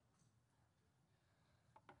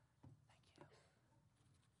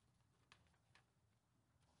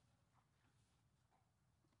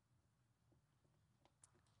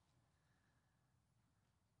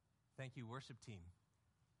Thank you, worship team,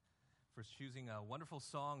 for choosing wonderful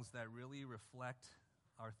songs that really reflect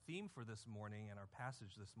our theme for this morning and our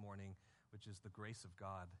passage this morning, which is the grace of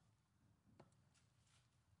God.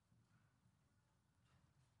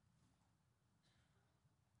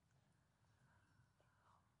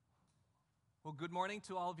 Well, good morning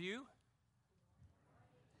to all of you.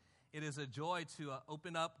 It is a joy to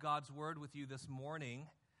open up God's Word with you this morning.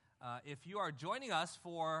 If you are joining us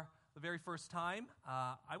for the very first time,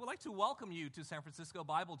 I would like to welcome you to San Francisco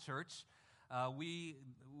Bible Church. We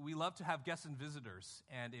love to have guests and visitors,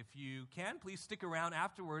 and if you can, please stick around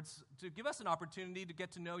afterwards to give us an opportunity to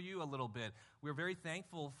get to know you a little bit. We're very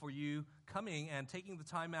thankful for you coming and taking the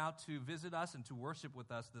time out to visit us and to worship with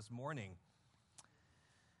us this morning.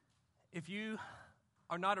 If you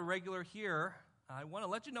are not a regular here, I want to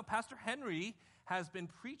let you know Pastor Henry has been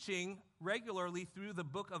preaching regularly through the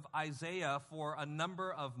book of Isaiah for a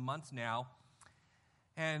number of months now.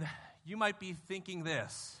 And you might be thinking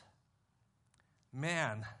this,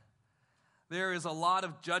 man, there is a lot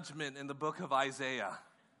of judgment in the book of Isaiah.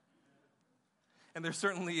 And there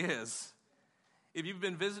certainly is. If you've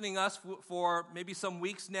been visiting us for maybe some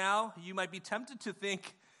weeks now, you might be tempted to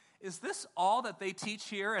think, is this all that they teach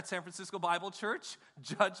here at San Francisco Bible Church?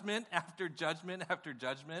 Judgment after judgment after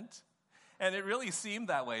judgment? And it really seemed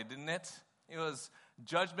that way, didn't it? It was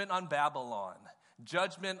judgment on Babylon,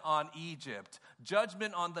 judgment on Egypt,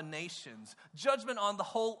 judgment on the nations, judgment on the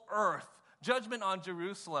whole earth, judgment on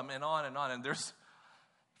Jerusalem, and on and on. And there's,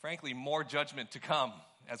 frankly, more judgment to come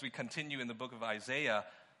as we continue in the book of Isaiah.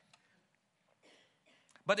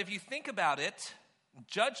 But if you think about it,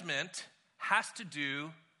 judgment has to do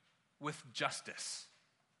with justice.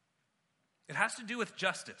 It has to do with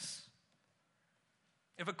justice.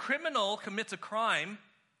 If a criminal commits a crime,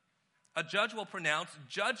 a judge will pronounce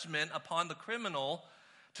judgment upon the criminal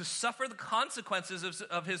to suffer the consequences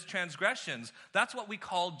of his transgressions. That's what we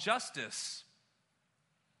call justice.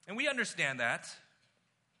 And we understand that.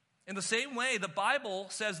 In the same way, the Bible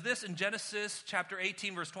says this in Genesis chapter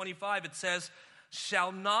 18, verse 25. It says,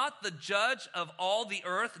 "Shall not the judge of all the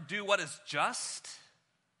earth do what is just?"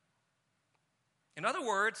 In other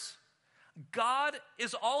words, God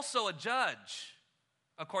is also a judge,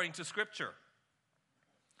 according to Scripture.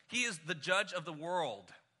 He is the judge of the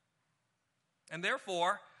world. And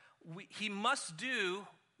therefore, he must do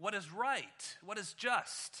what is right, what is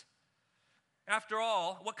just. After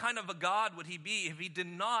all, what kind of a God would he be if he did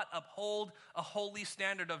not uphold a holy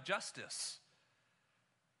standard of justice?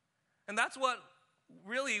 And that's what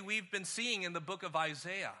really we've been seeing in the book of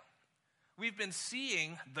Isaiah. We've been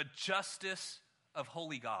seeing the justice of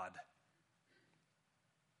holy God.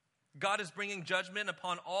 God is bringing judgment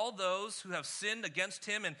upon all those who have sinned against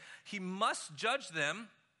him, and he must judge them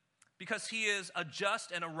because he is a just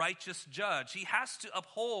and a righteous judge. He has to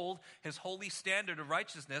uphold his holy standard of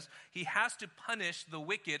righteousness. He has to punish the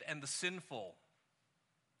wicked and the sinful.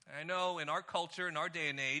 And I know in our culture, in our day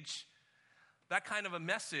and age, that kind of a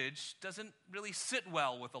message doesn't really sit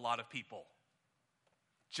well with a lot of people.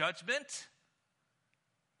 Judgment,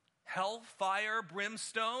 hell, fire,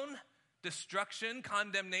 brimstone, destruction,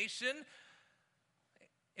 condemnation.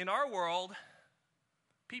 In our world,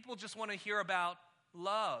 people just want to hear about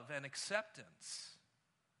love and acceptance.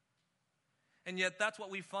 And yet that's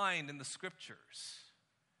what we find in the Scriptures,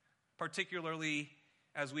 particularly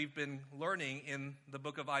as we've been learning in the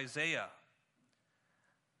book of Isaiah.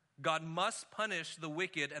 God must punish the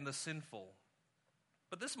wicked and the sinful.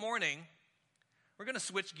 But this morning, we're going to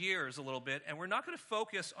switch gears a little bit, and we're not going to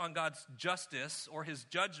focus on God's justice or his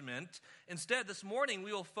judgment. Instead, this morning,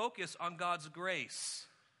 we will focus on God's grace.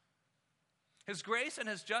 His grace and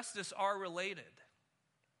his justice are related.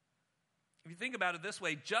 If you think about it this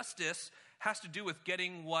way, justice has to do with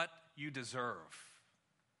getting what you deserve.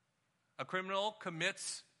 A criminal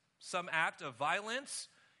commits some act of violence,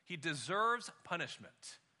 he deserves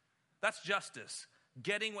punishment. That's justice.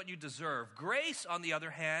 Getting what you deserve. Grace, on the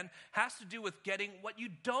other hand, has to do with getting what you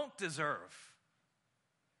don't deserve.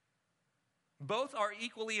 Both are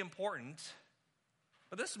equally important,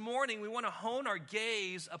 but this morning we want to hone our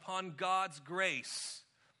gaze upon God's grace.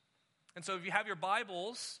 And so if you have your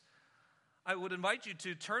Bibles, I would invite you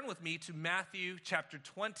to turn with me to Matthew chapter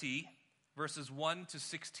 20, verses 1 to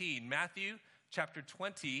 16. Matthew chapter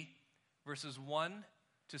 20, verses 1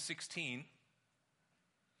 to 16.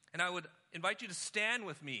 And I would invite you to stand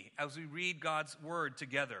with me as we read God's word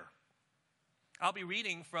together. I'll be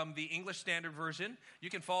reading from the English Standard Version. You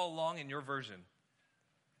can follow along in your version.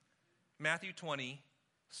 Matthew 20,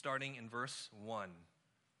 starting in verse 1.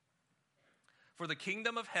 "For the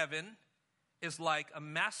kingdom of heaven is like a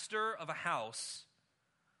master of a house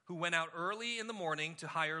who went out early in the morning to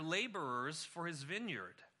hire laborers for his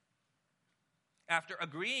vineyard. After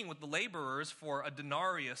agreeing with the laborers for a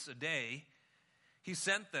denarius a day, he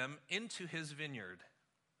sent them into his vineyard.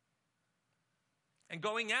 And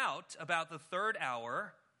going out about the third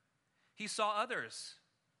hour, he saw others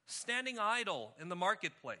standing idle in the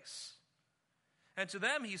marketplace. And to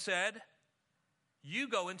them he said, "You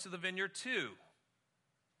go into the vineyard too,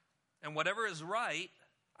 and whatever is right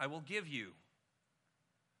I will give you."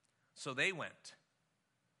 So they went.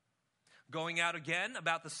 Going out again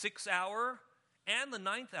about the 6th hour and the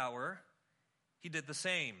 9th hour, he did the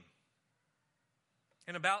same.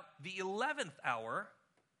 And about the 11th hour,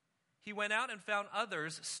 he went out and found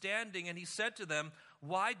others standing, and he said to them,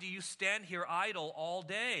 "Why do you stand here idle all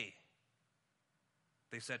day?"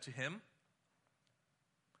 They said to him,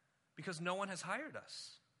 "Because no one has hired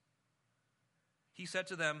us." He said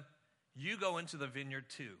to them, "You go into the vineyard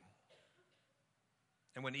too."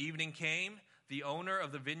 And when evening came, the owner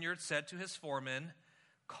of the vineyard said to his foreman,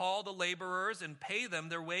 "Call the laborers and pay them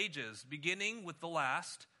their wages, beginning with the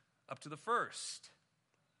last up to the first."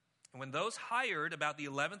 And when those hired about the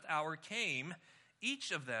 11th hour came,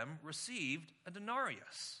 each of them received a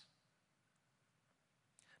denarius.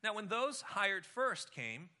 Now when those hired first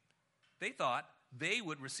came, they thought they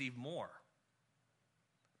would receive more.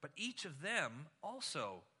 But each of them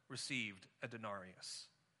also received a denarius.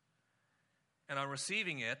 And on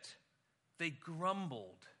receiving it, they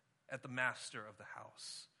grumbled at the master of the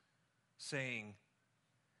house, saying,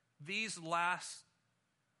 "These last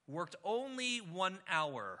worked only 1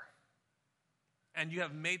 hour, and you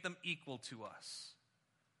have made them equal to us,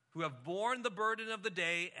 who have borne the burden of the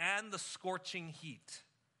day and the scorching heat."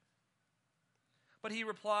 But he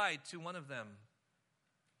replied to one of them,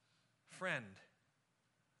 "Friend,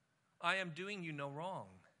 I am doing you no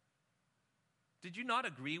wrong. Did you not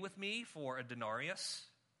agree with me for a denarius?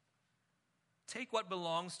 Take what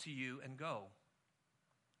belongs to you and go.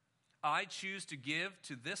 I choose to give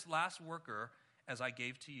to this last worker as I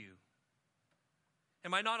gave to you.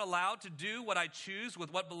 Am I not allowed to do what I choose with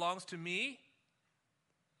what belongs to me?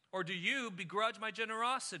 Or do you begrudge my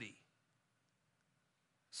generosity?"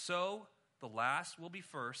 So the last will be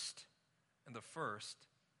first, and the first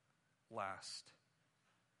last.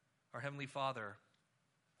 Our Heavenly Father,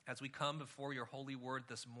 as we come before your holy word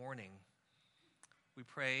this morning, we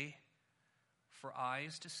pray for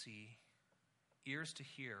eyes to see, ears to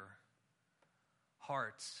hear,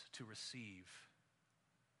 hearts to receive.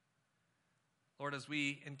 Lord, as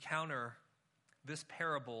we encounter this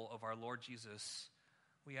parable of our Lord Jesus,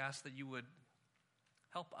 we ask that you would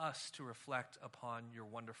help us to reflect upon your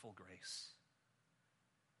wonderful grace.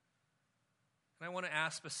 And I want to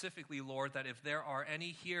ask specifically, Lord, that if there are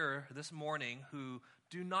any here this morning who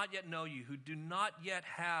do not yet know you, who do not yet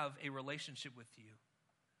have a relationship with you,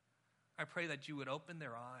 I pray that you would open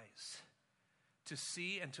their eyes to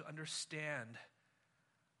see and to understand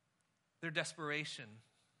their desperation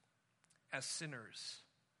as sinners,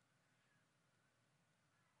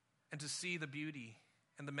 and to see the beauty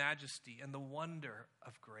and the majesty and the wonder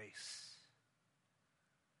of grace.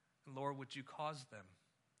 And Lord, would you cause them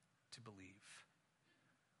to believe?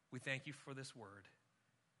 We thank you for this word.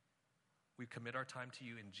 We commit our time to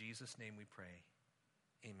you. In Jesus' name we pray.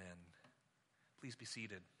 Amen. Please be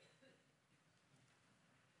seated.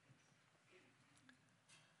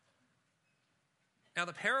 Now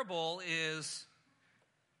the parable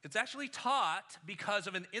it's actually taught because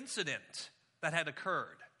of an incident that had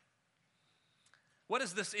occurred. What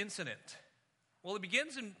is this incident? Well, it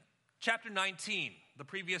begins in chapter 19, the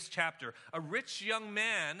previous chapter. A rich young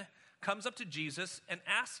man comes up to Jesus and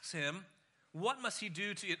asks him, what must he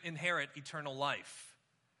do to inherit eternal life?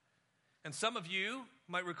 And some of you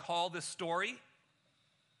might recall this story.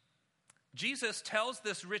 Jesus tells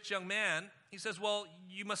this rich young man, he says, well,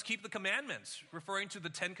 you must keep the commandments, referring to the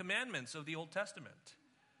 10 commandments of the Old Testament.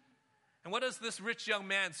 And what does this rich young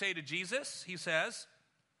man say to Jesus? He says,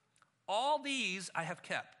 all these I have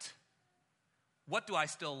kept. What do I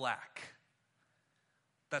still lack?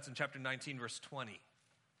 That's in chapter 19, verse 20.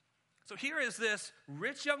 So here is this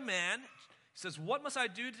rich young man. He says, what must I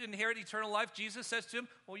do to inherit eternal life? Jesus says to him,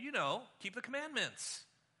 well, keep the commandments.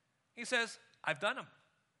 He says, I've done them.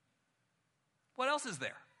 What else is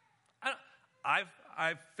there?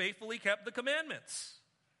 I've faithfully kept the commandments.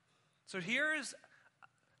 So here is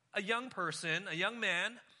a young person, a young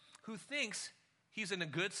man, who thinks he's in a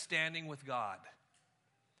good standing with God.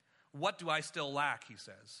 What do I still lack, he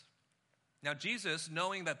says. Now Jesus,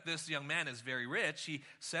 knowing that this young man is very rich, he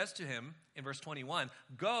says to him in verse 21,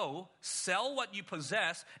 go, sell what you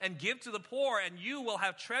possess and give to the poor, and you will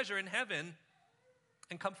have treasure in heaven,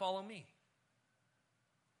 and come follow me.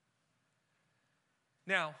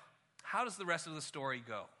 Now, how does the rest of the story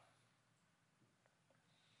go?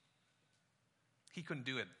 He couldn't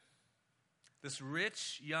do it. This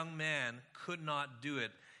rich young man could not do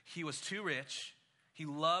it. He was too rich. He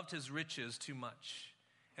loved his riches too much.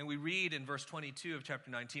 And we read in verse 22 of chapter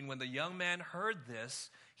 19, when the young man heard this,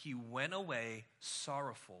 he went away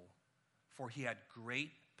sorrowful, for he had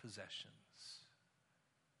great possessions.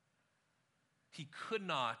 He could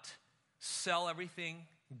not sell everything,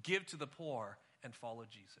 give to the poor, and follow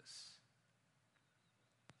Jesus.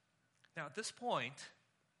 Now, at this point,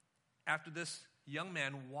 after this young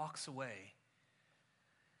man walks away,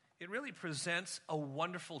 it really presents a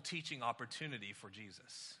wonderful teaching opportunity for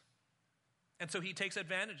Jesus. And so he takes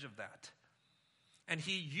advantage of that. And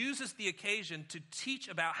he uses the occasion to teach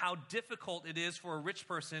about how difficult it is for a rich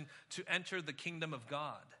person to enter the kingdom of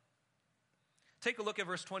God. Take a look at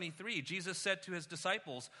verse 23. Jesus said to his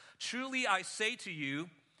disciples, "Truly I say to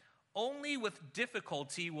you, only with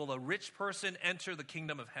difficulty will a rich person enter the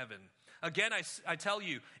kingdom of heaven. Again, I tell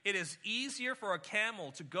you, it is easier for a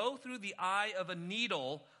camel to go through the eye of a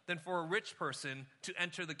needle than for a rich person to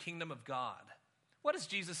enter the kingdom of God." What is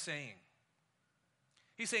Jesus saying?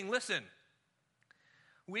 He's saying, listen,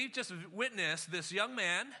 we've just witnessed this young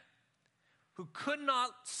man who could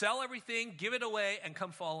not sell everything, give it away, and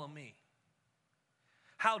come follow me.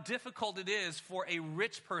 How difficult it is for a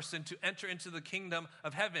rich person to enter into the kingdom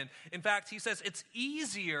of heaven. In fact, he says it's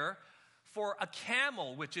easier for a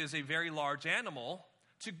camel, which is a very large animal,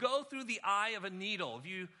 to go through the eye of a needle. If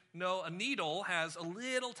you know, a needle has a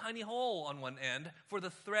little tiny hole on one end for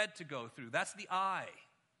the thread to go through. That's the eye.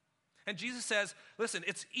 And Jesus says, listen,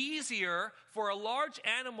 it's easier for a large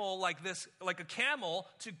animal like this, like a camel,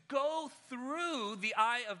 to go through the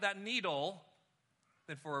eye of that needle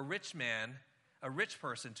than for a rich man, a rich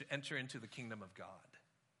person, to enter into the kingdom of God.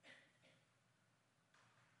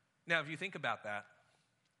 Now, if you think about that,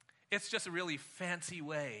 it's just a really fancy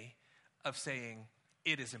way of saying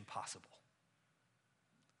it is impossible.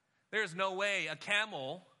 There's no way a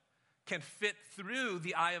camel can fit through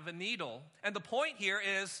the eye of a needle. And the point here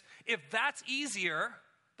is, if that's easier,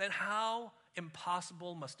 then how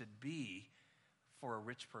impossible must it be for a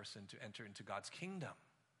rich person to enter into God's kingdom?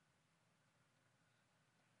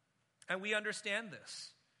 And we understand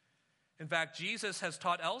this. In fact, Jesus has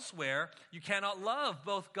taught elsewhere, you cannot love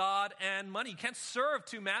both God and money. You can't serve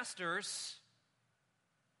two masters.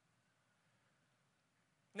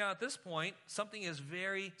 Now, at this point, something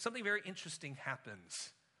very interesting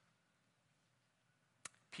happens.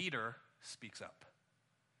 Peter speaks up.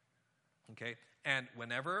 Okay? And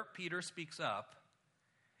whenever Peter speaks up,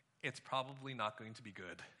 it's probably not going to be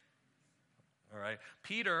good. All right?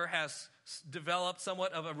 Peter has developed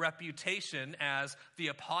somewhat of a reputation as the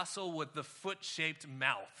apostle with the foot-shaped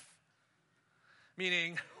mouth.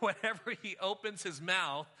 Meaning, whenever he opens his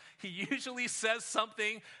mouth, he usually says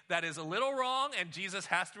something that is a little wrong, and Jesus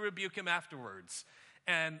has to rebuke him afterwards.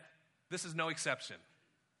 And this is no exception.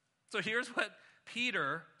 So here's what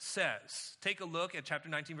Peter says. Take a look at chapter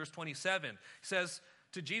 19, verse 27. He says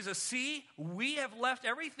to Jesus, "See, we have left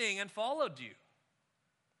everything and followed you."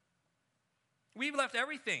 We've left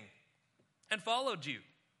everything and followed you.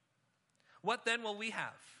 What then will we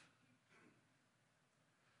have?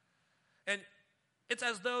 And it's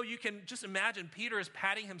as though you can just imagine Peter is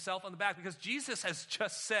patting himself on the back because Jesus has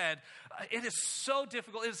just said, it is so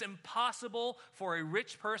difficult, it is impossible for a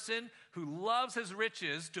rich person who loves his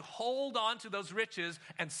riches to hold on to those riches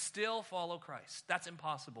and still follow Christ. That's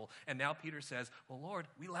impossible. And now Peter says, well, Lord,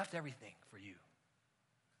 we left everything for you.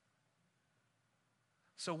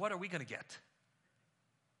 So what are we going to get?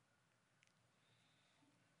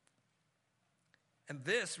 And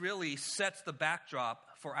this really sets the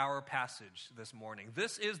backdrop for our passage this morning.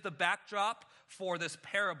 This is the backdrop for this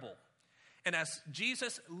parable. And as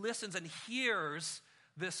Jesus listens and hears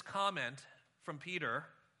this comment from Peter,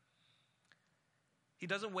 he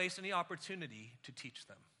doesn't waste any opportunity to teach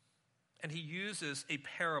them. And he uses a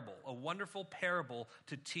parable, a wonderful parable,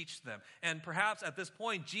 to teach them. And perhaps at this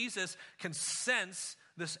point, Jesus can sense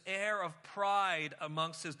this air of pride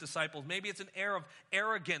amongst his disciples. Maybe it's an air of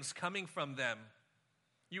arrogance coming from them.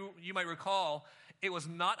 You might recall, it was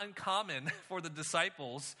not uncommon for the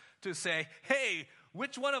disciples to say, hey,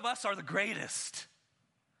 which one of us are the greatest?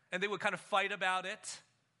 And they would kind of fight about it.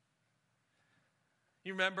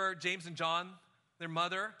 You remember James and John, their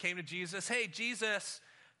mother, came to Jesus. Hey, Jesus,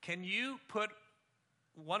 can you put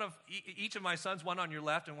each of my sons, one on your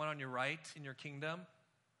left and one on your right in your kingdom?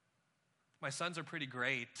 My sons are pretty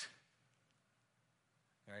great.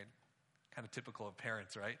 All right? Kind of typical of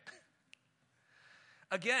parents, right?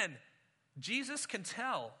 Again, Jesus can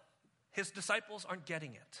tell his disciples aren't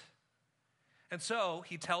getting it. And so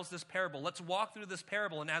he tells this parable. Let's walk through this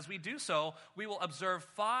parable. And as we do so, we will observe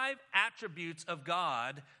 5 attributes of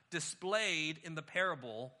God displayed in the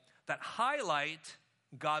parable that highlight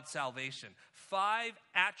God's salvation. 5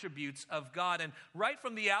 attributes of God. And right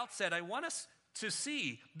from the outset, I want us to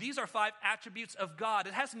see these are 5 attributes of God.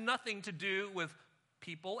 It has nothing to do with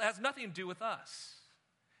people. It has nothing to do with us.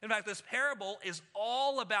 In fact, this parable is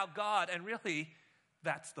all about God. And really,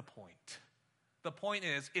 that's the point. The point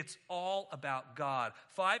is, it's all about God.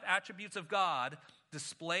 5 attributes of God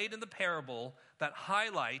displayed in the parable that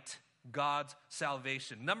highlight God's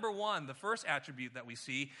salvation. Number 1, the first attribute that we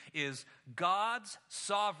see is God's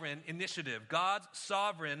sovereign initiative. God's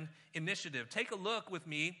sovereign initiative. Take a look with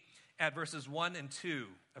me at verses 1 and 2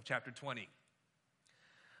 of chapter 20.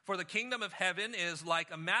 For the kingdom of heaven is like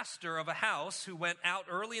a master of a house who went out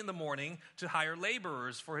early in the morning to hire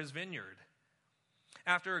laborers for his vineyard.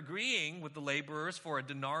 After agreeing with the laborers for a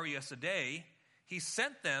denarius a day, he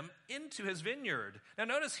sent them into his vineyard. Now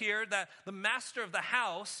notice here that the master of the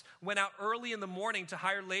house went out early in the morning to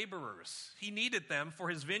hire laborers. He needed them for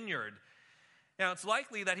his vineyard. Now it's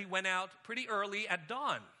likely that he went out pretty early at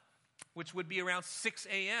dawn, which would be around 6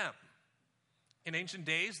 a.m. In ancient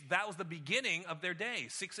days, that was the beginning of their day,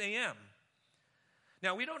 6 a.m.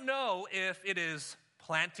 Now we don't know if it is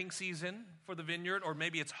planting season for the vineyard, or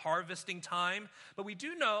maybe it's harvesting time. But we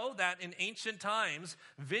do know that in ancient times,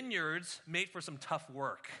 vineyards made for some tough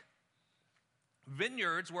work.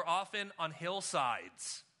 Vineyards were often on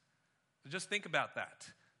hillsides. So just think about that.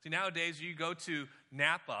 See, nowadays you go to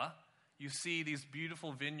Napa, you see these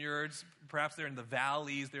beautiful vineyards. Perhaps they're in the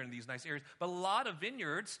valleys, they're in these nice areas. But a lot of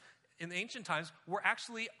vineyards in ancient times were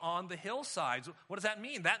actually on the hillsides. What does that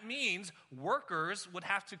mean? That means workers would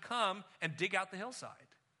have to come and dig out the hillside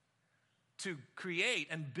to create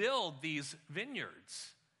and build these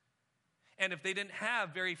vineyards. And if they didn't have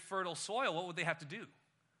very fertile soil, what would they have to do?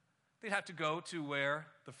 They'd have to go to where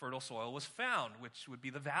the fertile soil was found, which would be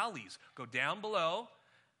the valleys. Go down below,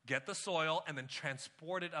 get the soil, and then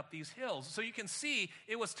transport it up these hills. So you can see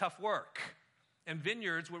it was tough work. And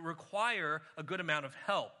vineyards would require a good amount of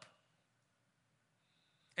help.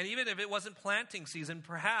 And even if it wasn't planting season,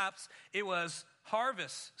 perhaps it was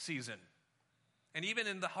harvest season. And even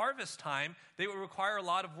in the harvest time, they would require a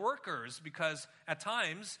lot of workers because at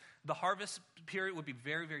times the harvest period would be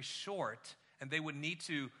very, very short, and they would need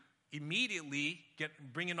to immediately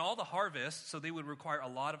bring in all the harvest, so they would require a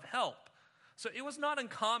lot of help. So it was not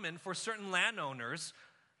uncommon for certain landowners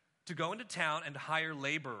to go into town and hire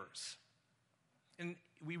laborers. And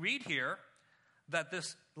we read here that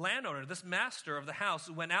this landowner, this master of the house,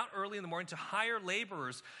 went out early in the morning to hire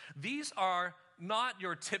laborers. These are not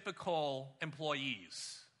your typical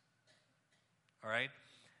employees, all right?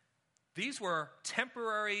 These were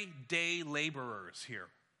temporary day laborers here.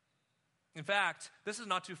 In fact, this is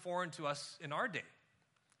not too foreign to us in our day.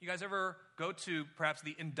 You guys ever go to perhaps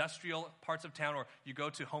the industrial parts of town, or you go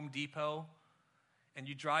to Home Depot and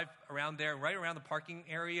you drive around there, and right around the parking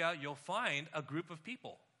area, you'll find a group of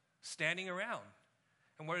people standing around.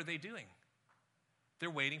 And what are they doing? They're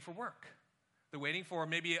waiting for work. They're waiting for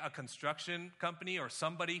maybe a construction company or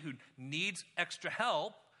somebody who needs extra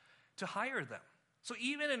help to hire them. So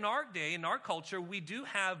even in our day, in our culture, we do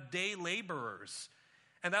have day laborers.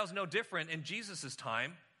 And that was no different in Jesus'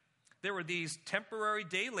 time. There were these temporary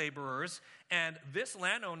day laborers, and this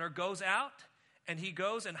landowner goes out and he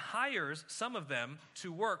goes and hires some of them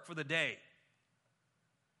to work for the day.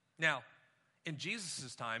 Now, in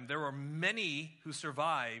Jesus' time, there were many who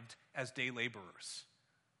survived as day laborers.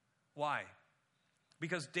 Why?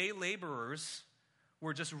 Because day laborers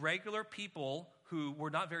were just regular people who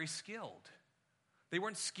were not very skilled. They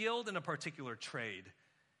weren't skilled in a particular trade.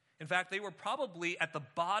 In fact, they were probably at the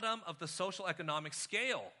bottom of the social economic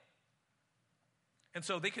scale. And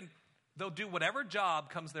so they'll do whatever job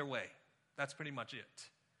comes their way. That's pretty much it.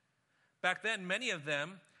 Back then, many of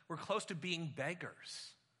them were close to being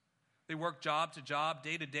beggars. They worked job to job,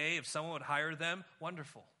 day to day. If someone would hire them,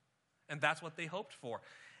 wonderful. And that's what they hoped for.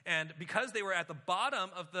 And because they were at the bottom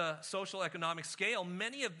of the social economic scale,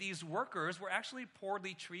 many of these workers were actually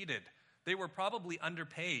poorly treated. They were probably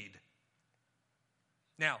underpaid.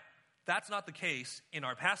 Now, that's not the case in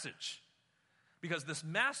our passage, because this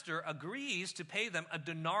master agrees to pay them a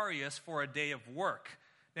denarius for a day of work.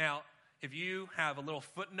 Now, if you have a little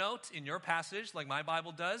footnote in your passage, like my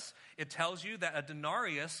Bible does, it tells you that a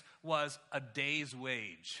denarius was a day's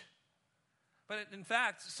wage. But in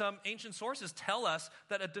fact, some ancient sources tell us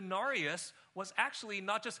that a denarius was actually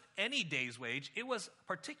not just any day's wage, it was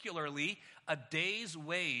particularly a day's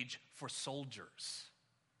wage for soldiers.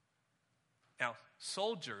 Now,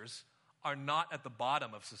 soldiers are not at the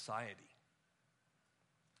bottom of society.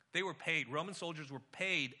 They were paid. Roman soldiers were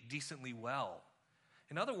paid decently well.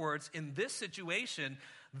 In other words, in this situation,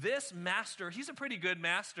 this master, he's a pretty good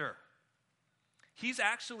master. He's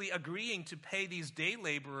actually agreeing to pay these day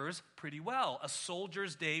laborers pretty well, a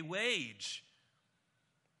soldier's day wage.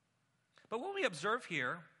 But what we observe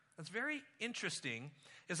here that's very interesting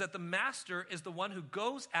is that the master is the one who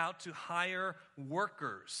goes out to hire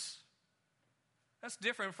workers. That's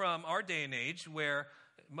different from our day and age where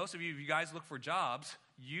most of you, if you guys look for jobs,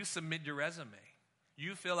 you submit your resume.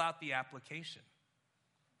 You fill out the application.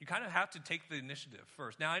 You kind of have to take the initiative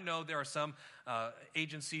first. Now, I know there are some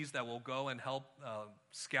agencies that will go and help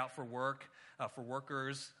scout for work, for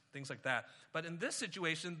workers, things like that. But in this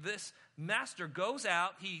situation, this master goes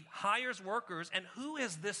out, he hires workers, and who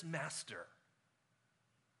is this master?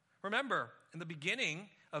 Remember, in the beginning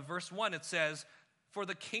of verse 1, it says, "For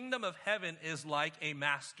the kingdom of heaven is like a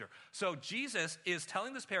master." So Jesus is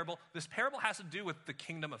telling this parable. This parable has to do with the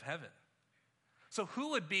kingdom of heaven. So who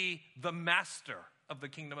would be the master of the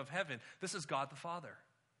kingdom of heaven? This is God the Father.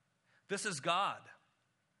 This is God.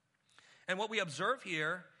 And what we observe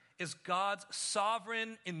here is God's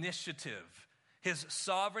sovereign initiative. His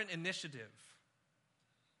sovereign initiative.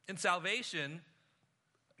 In salvation,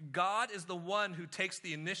 God is the one who takes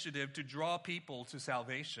the initiative to draw people to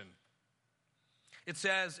salvation. It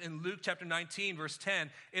says in Luke chapter 19, verse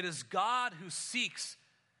 10, "It is God who seeks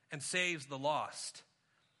and saves the lost."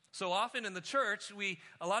 So often in the church,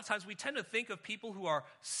 a lot of times we tend to think of people who are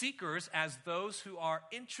seekers as those who are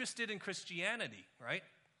interested in Christianity, right?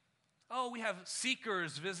 Oh, we have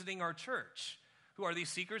seekers visiting our church. Who are these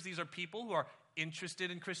seekers? These are people who are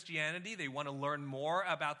interested in Christianity. They want to learn more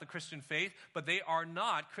about the Christian faith, but they are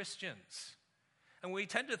not Christians. And we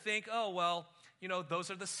tend to think, oh, well,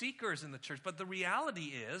 those are the seekers in the church. But the reality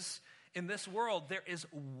is, in this world, there is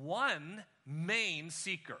one main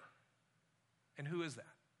seeker. And who is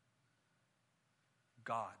that?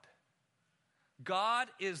 God.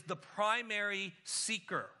 God is the primary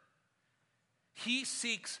seeker. He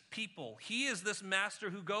seeks people. He is this master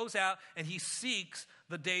who goes out and he seeks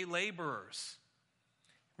the day laborers.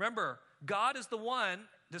 Remember, God is the one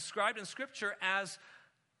described in Scripture as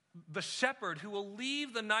the shepherd who will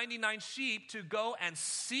leave the 99 sheep to go and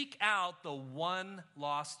seek out the one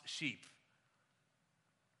lost sheep.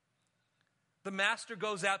 The master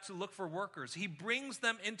goes out to look for workers. He brings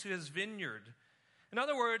them into his vineyard. In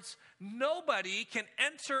other words, nobody can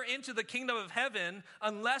enter into the kingdom of heaven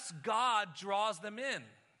unless God draws them in.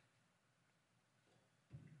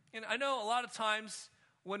 And I know a lot of times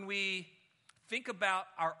when we think about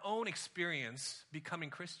our own experience becoming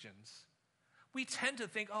Christians, we tend to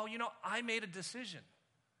think, I made a decision.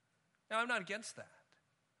 Now, I'm not against that.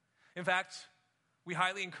 In fact, we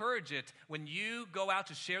highly encourage it. When you go out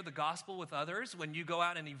to share the gospel with others, when you go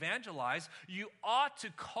out and evangelize, you ought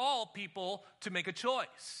to call people to make a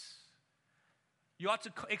choice. You ought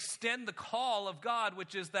to extend the call of God,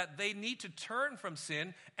 which is that they need to turn from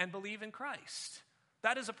sin and believe in Christ.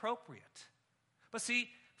 That is appropriate. But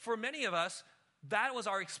see, for many of us, that was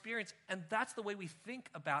our experience, and that's the way we think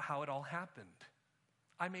about how it all happened.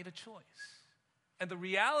 I made a choice. And the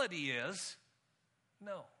reality is,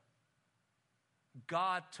 no.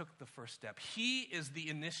 God took the first step. He is the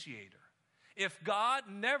initiator. If God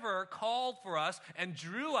never called for us and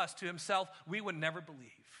drew us to himself, we would never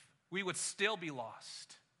believe. We would still be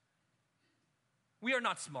lost. We are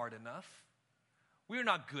not smart enough. We are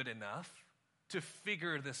not good enough to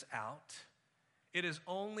figure this out. It is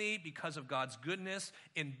only because of God's goodness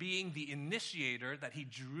in being the initiator that he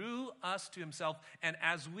drew us to himself. And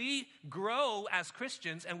as we grow as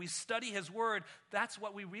Christians and we study his word, that's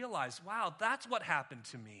what we realize. Wow, that's what happened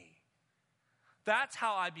to me. That's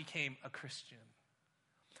how I became a Christian.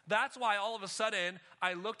 That's why all of a sudden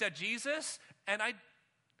I looked at Jesus and I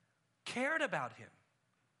cared about him.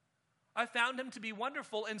 I found him to be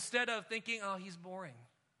wonderful instead of thinking, oh, he's boring.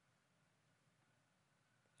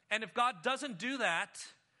 And if God doesn't do that,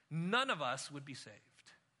 none of us would be saved.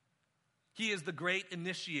 He is the great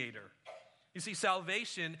initiator. You see,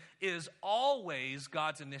 salvation is always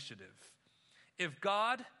God's initiative. It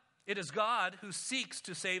is God who seeks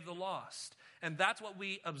to save the lost. And that's what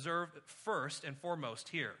we observe first and foremost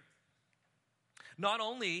here. Not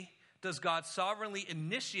only does God sovereignly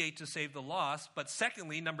initiate to save the lost, but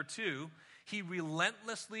secondly, number two, he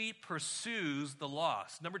relentlessly pursues the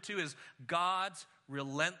lost. Number two is God's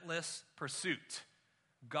relentless pursuit.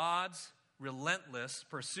 God's relentless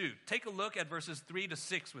pursuit. Take a look at verses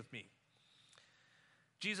 3-6 with me.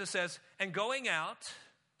 Jesus says, "And going out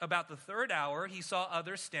about the third hour, he saw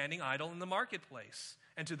others standing idle in the marketplace.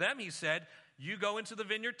 And to them he said, 'You go into the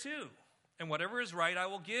vineyard too, and whatever is right I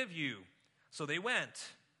will give you.' So they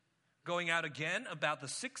went. Going out again about the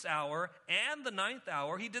 6th hour and the 9th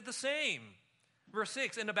hour, he did the same. Verse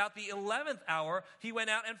 6, and about the 11th hour, he went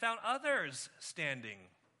out and found others standing.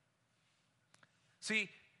 See,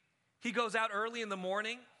 he goes out early in the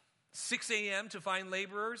morning, 6 a.m. to find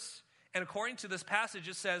laborers. And according to this passage,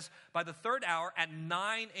 it says by the 3rd hour at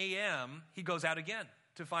 9 a.m., he goes out again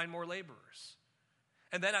to find more laborers.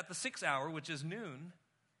 And then at the 6th hour, which is noon,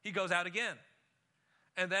 he goes out again.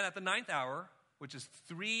 And then at the 9th hour, which is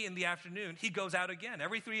 3 in the afternoon, he goes out again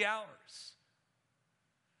every 3 hours.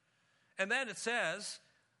 And then it says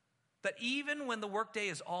that even when the workday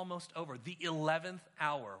is almost over, the 11th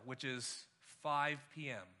hour, which is 5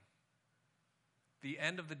 p.m., the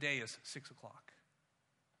end of the day is 6 o'clock.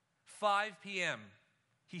 5 p.m.,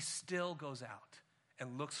 he still goes out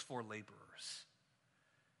and looks for laborers.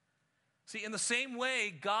 See, in the same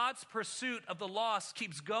way, God's pursuit of the lost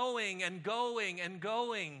keeps going and going and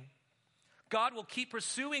going. God will keep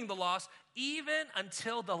pursuing the lost even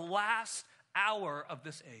until the last hour of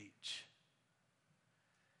this age.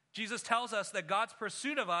 Jesus tells us that God's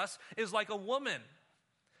pursuit of us is like a woman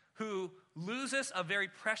who loses a very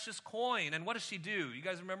precious coin. And what does she do? You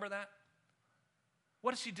guys remember that?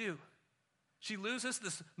 What does she do? She loses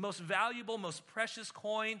this most valuable, most precious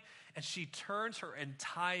coin, and she turns her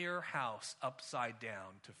entire house upside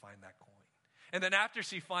down to find that coin. And then after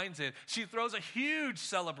she finds it, she throws a huge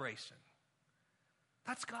celebration.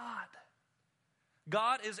 That's God.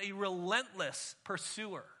 God is a relentless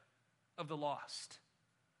pursuer of the lost.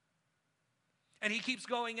 And he keeps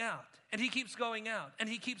going out, and he keeps going out, and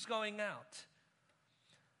he keeps going out.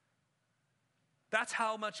 That's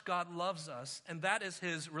how much God loves us, and that is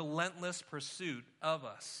his relentless pursuit of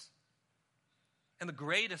us. And the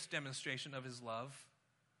greatest demonstration of his love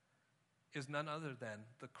is none other than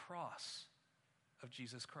the cross of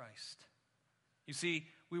Jesus Christ. You see,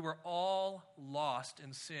 we were all lost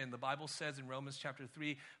in sin. The Bible says in Romans chapter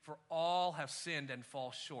 3, for all have sinned and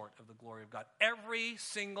fall short of the glory of God. Every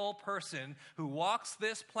single person who walks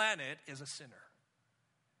this planet is a sinner.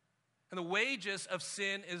 And the wages of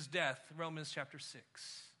sin is death, Romans chapter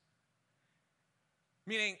 6.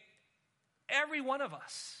 Meaning, every one of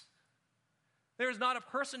us, there is not a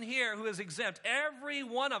person here who is exempt. Every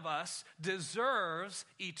one of us deserves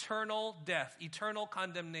eternal death, eternal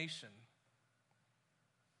condemnation.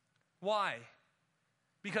 Why?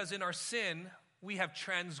 Because in our sin, we have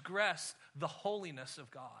transgressed the holiness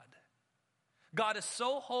of God. God is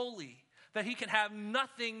so holy that he can have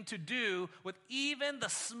nothing to do with even the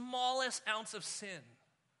smallest ounce of sin.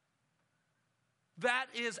 That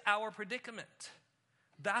is our predicament.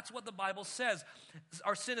 That's what the Bible says.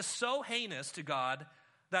 Our sin is so heinous to God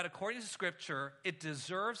that according to Scripture, it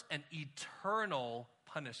deserves an eternal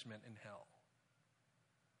punishment in hell.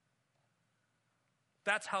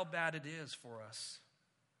 That's how bad it is for us.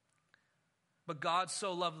 But God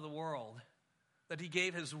so loved the world that he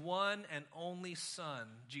gave his one and only Son,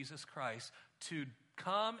 Jesus Christ, to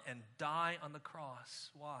come and die on the cross.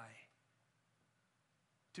 Why?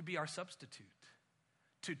 To be our substitute.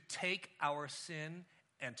 To take our sin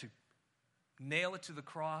and to nail it to the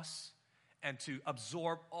cross and to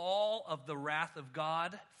absorb all of the wrath of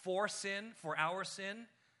God for sin, for our sin,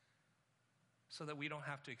 so that we don't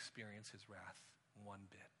have to experience his wrath one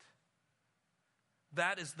bit.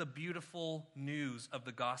 That is the beautiful news of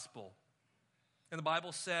the gospel. And the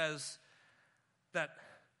Bible says that,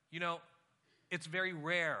 it's very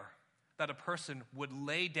rare that a person would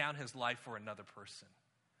lay down his life for another person.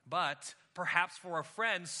 But perhaps for a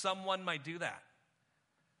friend, someone might do that.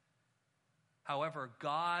 However,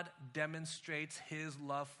 God demonstrates his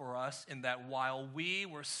love for us in that while we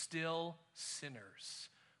were still sinners,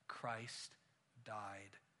 Christ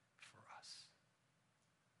died for us.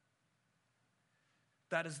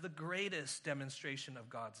 That is the greatest demonstration of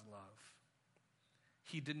God's love.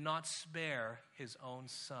 He did not spare his own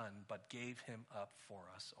Son, but gave him up for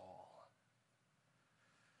us all.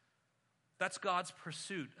 That's God's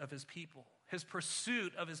pursuit of his people. His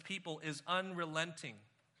pursuit of his people is unrelenting.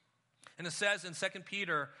 And it says in 2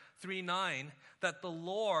 Peter 3:9 that the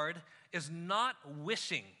Lord is not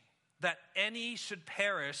wishing that any should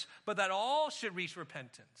perish, but that all should reach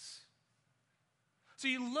repentance. So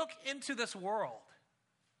you look into this world.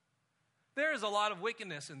 There is a lot of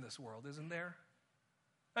wickedness in this world, isn't there?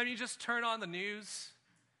 I mean, you just turn on the news,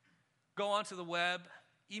 go onto the web,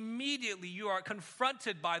 immediately you are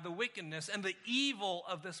confronted by the wickedness and the evil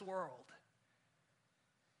of this world.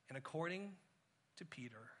 And according to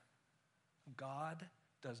Peter, God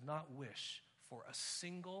does not wish for a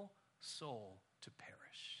single soul to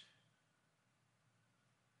perish.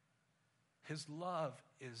 His love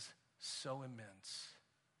is so immense.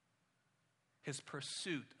 His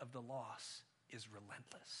pursuit of the lost is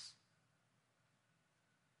relentless.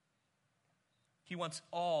 He wants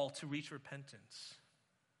all to reach repentance.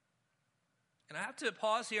 And I have to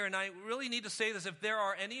pause here, and I really need to say this. If there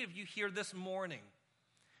are any of you here this morning,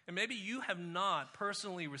 and maybe you have not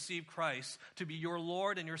personally received Christ to be your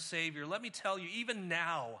Lord and your Savior, let me tell you, even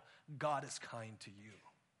now, God is kind to you.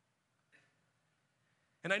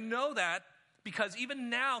 And I know that because even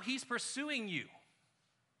now, He's pursuing you.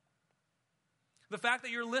 The fact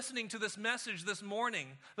that you're listening to this message this morning,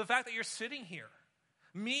 the fact that you're sitting here,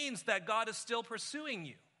 means that God is still pursuing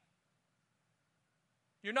you.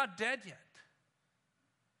 You're not dead yet.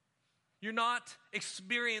 You're not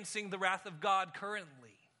experiencing the wrath of God currently.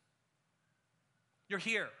 You're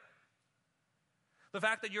here. The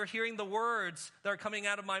fact that you're hearing the words that are coming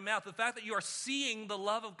out of my mouth, the fact that you are seeing the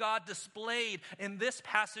love of God displayed in this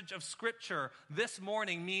passage of Scripture this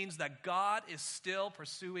morning means that God is still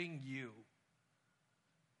pursuing you.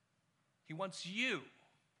 He wants you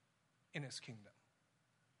in His kingdom.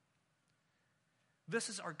 This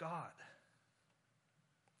is our God.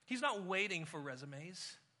 He's not waiting for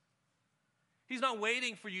resumes. He's not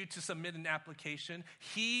waiting for you to submit an application.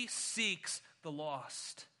 He seeks the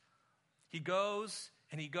lost. He goes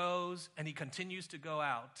and He goes and He continues to go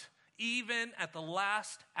out, even at the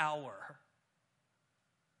last hour,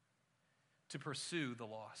 to pursue the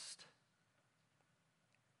lost.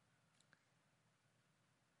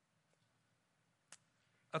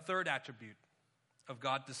 A third attribute of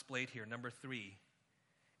God displayed here, number 3,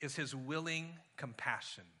 is His willing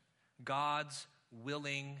compassion. God's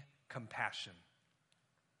willing compassion.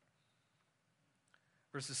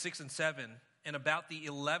 Verses 6 and 7, and about the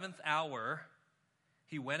 11th hour,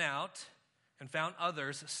 He went out and found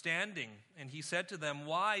others standing. And He said to them,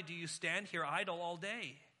 "Why do you stand here idle all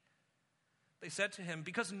day?" They said to Him,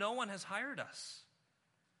 "Because no one has hired us."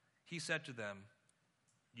 He said to them,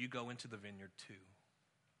 "You go into the vineyard too."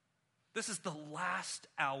 This is the last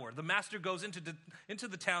hour. The master goes into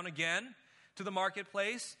the town again, to the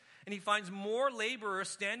marketplace, and he finds more laborers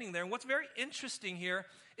standing there. And what's very interesting here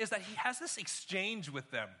is that he has this exchange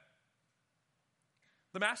with them.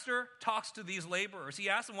 The master talks to these laborers. He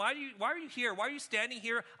asks them, why are you here? Why are you standing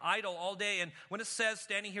here idle all day? And when it says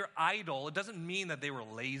standing here idle, it doesn't mean that they were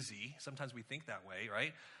lazy. Sometimes we think that way,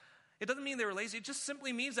 right? It doesn't mean they were lazy. It just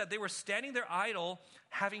simply means that they were standing there idle,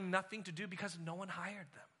 having nothing to do because no one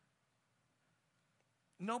hired them.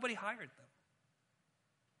 Nobody hired them.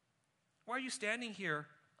 Why are you standing here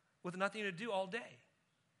with nothing to do all day?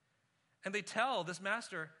 And they tell this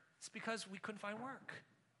master, it's because we couldn't find work.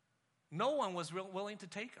 No one was willing to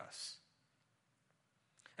take us.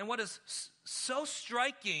 And what is so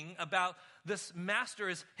striking about this master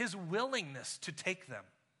is his willingness to take them.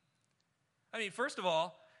 I mean, first of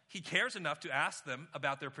all, he cares enough to ask them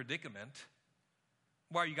about their predicament.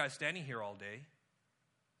 Why are you guys standing here all day?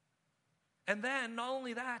 And then, not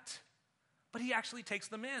only that, but he actually takes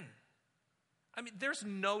them in. I mean, there's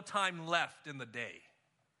no time left in the day.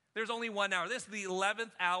 There's only 1 hour. This is the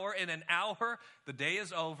 11th hour. In an hour, the day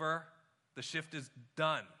is over. The shift is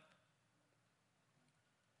done.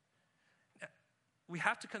 We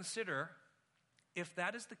have to consider, if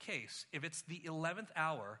that is the case, if it's the 11th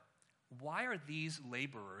hour, why are these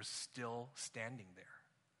laborers still standing there?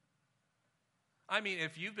 I mean,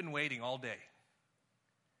 if you've been waiting all day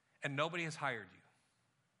and nobody has hired you,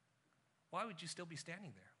 why would you still be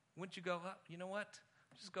standing there? Wouldn't you go, you know what?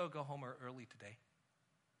 Just go home early today.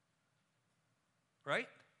 Right?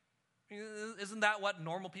 Isn't that what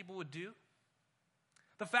normal people would do?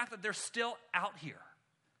 The fact that they're still out here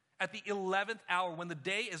at the 11th hour when the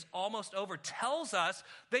day is almost over tells us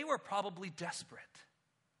they were probably desperate.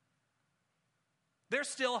 They're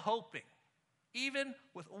still hoping. Even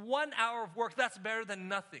with 1 hour of work, that's better than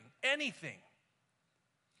nothing, anything.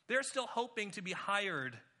 They're still hoping to be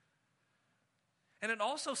hired. And it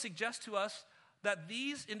also suggests to us that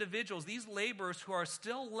these individuals, these laborers who are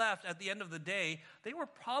still left at the end of the day, they were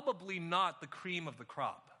probably not the cream of the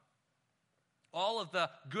crop. All of the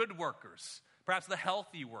good workers, perhaps the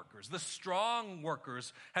healthy workers, the strong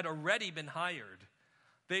workers had already been hired.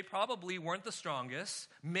 They probably weren't the strongest.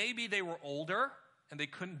 Maybe they were older and they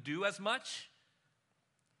couldn't do as much.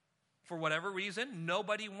 For whatever reason,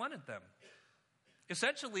 nobody wanted them.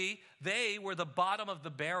 Essentially, they were the bottom of the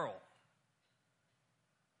barrel.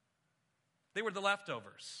 They were the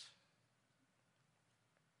leftovers.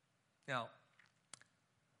 Now,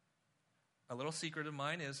 a little secret of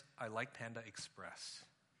mine is I like Panda Express.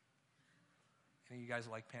 Any of you guys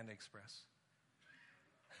like Panda Express?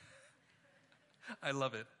 I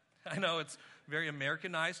love it. I know it's very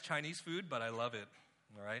Americanized Chinese food, but I love it.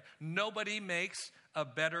 all right? Nobody makes a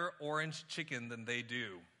better orange chicken than they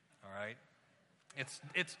do, all right?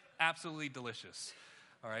 It's absolutely delicious,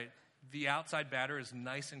 all right? The outside batter is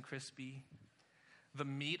nice and crispy. The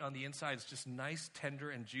meat on the inside is just nice, tender,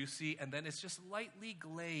 and juicy, and then it's just lightly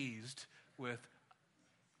glazed with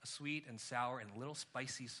a sweet and sour and a little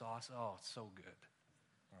spicy sauce. Oh, it's so good,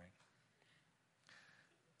 all right?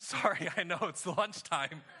 Sorry, I know, it's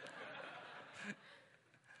lunchtime.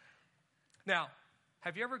 Now,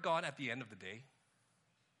 have you ever gone at the end of the day?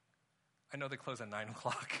 I know they close at 9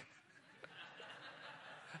 o'clock.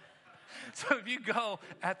 So if you go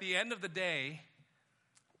at the end of the day,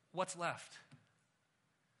 what's left?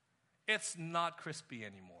 It's not crispy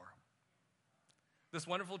anymore. This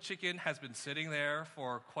wonderful chicken has been sitting there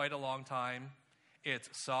for quite a long time. It's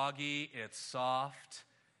soggy, it's soft.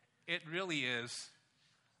 It really is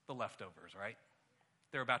the leftovers, right?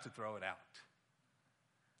 They're about to throw it out.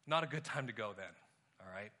 Not a good time to go then, all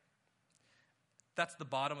right? That's the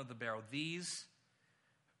bottom of the barrel. These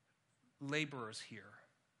laborers here,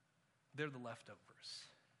 they're the leftovers.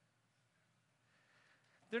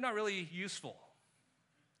 They're not really useful.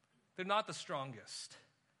 They're not the strongest.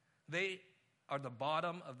 They are the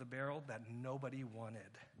bottom of the barrel that nobody wanted.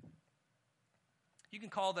 You can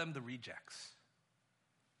call them the rejects.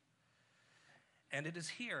 And it is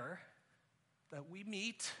here that we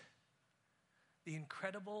meet the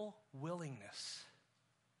incredible willingness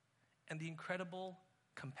and the incredible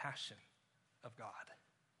compassion of God.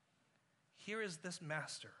 Here is this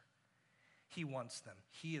master. He wants them.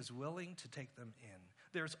 He is willing to take them in.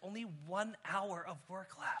 There's only 1 hour of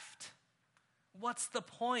work left. What's the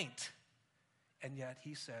point? And yet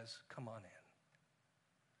he says, come on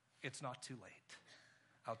in. It's not too late.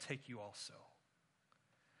 I'll take you also.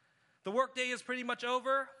 The workday is pretty much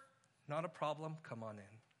over. Not a problem. Come on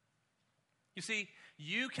in. You see,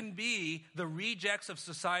 you can be the rejects of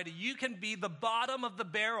society. You can be the bottom of the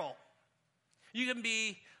barrel. You can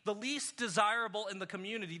be the least desirable in the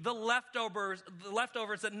community, the leftovers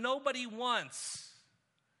that nobody wants.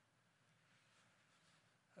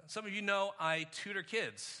 Some of you know I tutor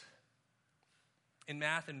kids in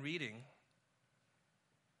math and reading.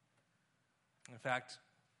 In fact,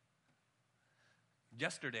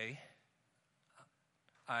 yesterday,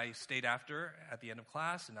 I stayed after at the end of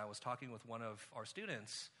class, and I was talking with one of our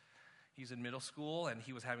students. He's in middle school, and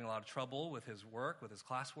he was having a lot of trouble with his work, with his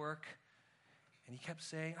classwork. And he kept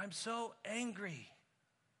saying, I'm so angry.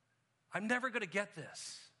 I'm never going to get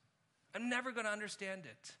this. I'm never going to understand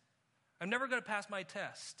it. I'm never going to pass my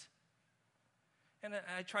test. And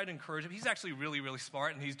I tried to encourage him. He's actually really, really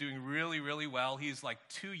smart, and he's doing really, really well. He's like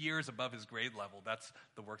 2 years above his grade level. That's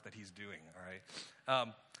the work that he's doing, all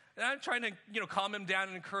right? And I'm trying to, calm him down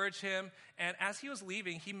and encourage him. And as he was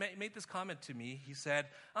leaving, he made this comment to me. He said,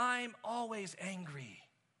 I'm always angry.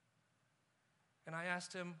 And I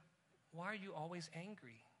asked him, why are you always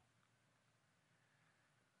angry?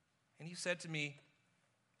 And he said to me,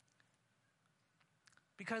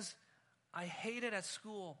 because I hate it at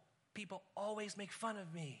school. People always make fun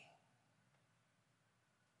of me.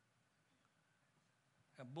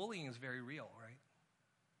 Now, bullying is very real, right?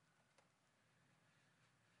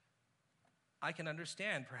 I can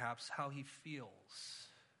understand perhaps how he feels.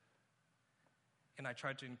 And I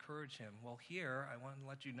tried to encourage him. Well, here, I want to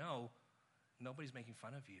let you know, nobody's making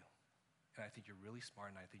fun of you. And I think you're really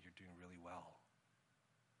smart, and I think you're doing really well.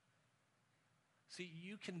 See,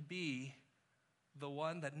 you can be the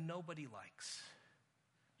one that nobody likes.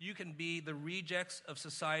 You can be the rejects of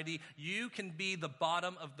society. You can be the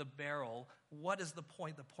bottom of the barrel. What is the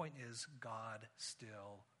point? The point is God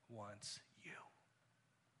still wants you.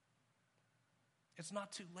 It's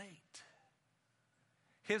not too late.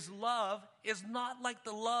 His love is not like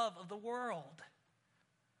the love of the world.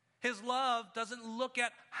 His love doesn't look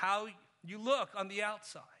at how you look on the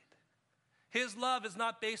outside. His love is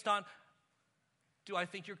not based on, do I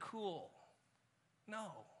think you're cool? No.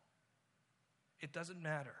 It doesn't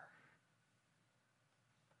matter.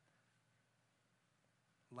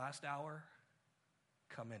 Last hour,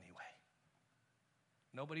 come anyway.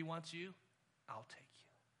 Nobody wants you, I'll take you.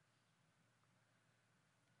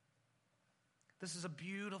 This is a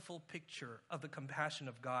beautiful picture of the compassion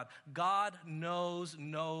of God. God knows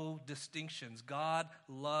no distinctions. God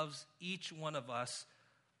loves each one of us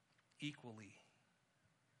equally.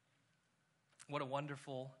 What a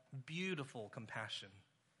wonderful, beautiful compassion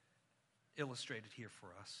illustrated here for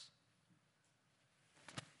us.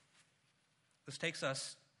 This takes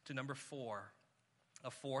us to number 4, a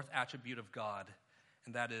fourth attribute of God,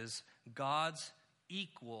 and that is God's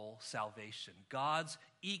equal salvation. God's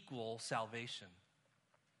equal salvation.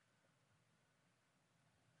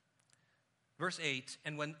 Verse 8,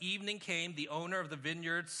 and when evening came, the owner of the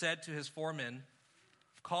vineyard said to his foreman,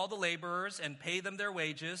 call the laborers and pay them their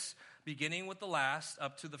wages, beginning with the last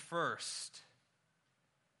up to the first.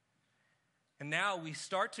 And now we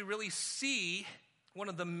start to really see one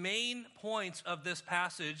of the main points of this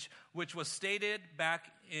passage, which was stated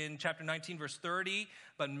back in chapter 19, verse 30,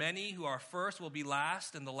 but many who are first will be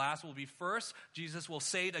last, and the last will be first. Jesus will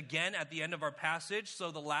say it again at the end of our passage,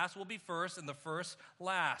 so the last will be first, and the first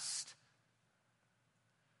last.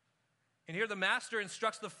 And here the master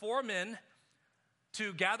instructs the foreman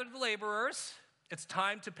to gather the laborers. It's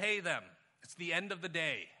time to pay them. It's the end of the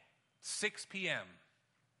day, 6 p.m.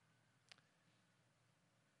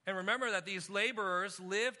 And remember that these laborers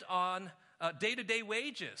lived on day-to-day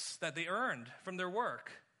wages that they earned from their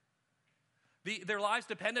work. Their lives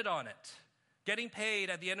depended on it. Getting paid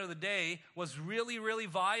at the end of the day was really, really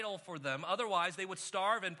vital for them. Otherwise, they would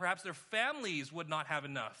starve and perhaps their families would not have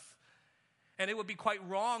enough. And it would be quite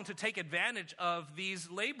wrong to take advantage of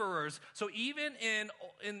these laborers. So even in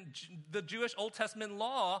the Jewish Old Testament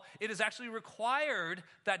law, it is actually required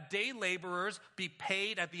that day laborers be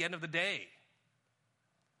paid at the end of the day.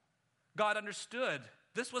 God understood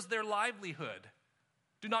this was their livelihood.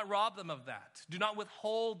 Do not rob them of that. Do not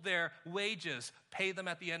withhold their wages. Pay them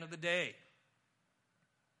at the end of the day.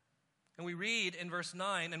 And we read in verse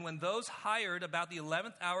 9, and when those hired about the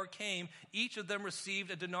 11th hour came, each of them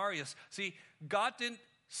received a denarius. See, God didn't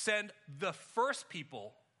send the first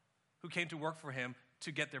people who came to work for him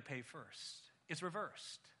to get their pay first. It's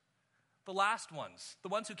reversed. The last ones, the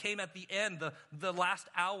ones who came at the end, the last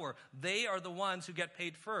hour, they are the ones who get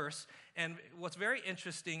paid first. And what's very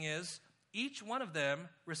interesting is each one of them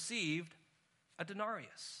received a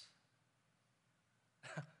denarius.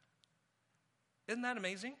 Isn't that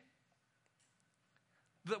amazing?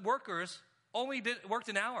 The workers only worked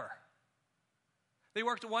an hour. They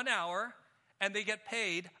worked 1 hour, and they get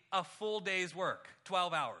paid a full day's work,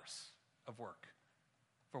 12 hours of work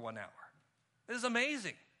for 1 hour. This is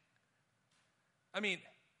amazing. I mean,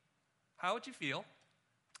 how would you feel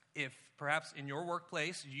if perhaps in your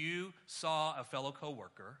workplace you saw a fellow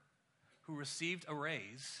coworker who received a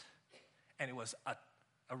raise, and it was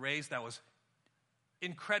a raise that was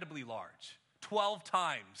incredibly large, 12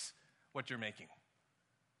 times what you're making?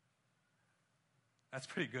 That's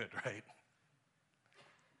pretty good, right?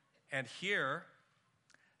 And here,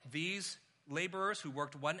 these laborers who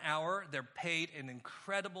worked 1 hour, they're paid an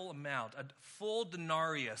incredible amount, a full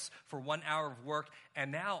denarius for 1 hour of work. And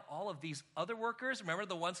now all of these other workers, remember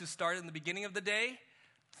the ones who started in the beginning of the day?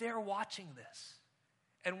 They're watching this.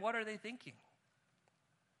 And what are they thinking?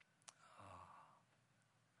 Oh,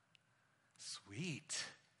 sweet.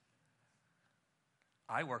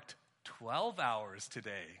 I worked 12 hours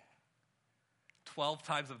today. 12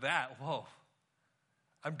 times of that, whoa.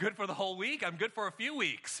 I'm good for the whole week. I'm good for a few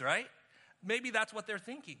weeks, right? Maybe that's what they're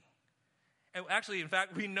thinking. And actually, in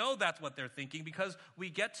fact, we know that's what they're thinking because we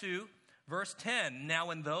get to verse 10. Now,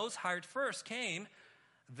 when those hired first came,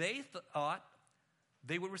 they thought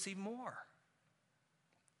they would receive more.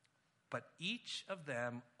 But each of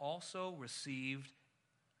them also received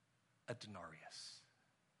a denarius.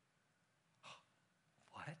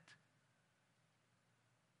 What?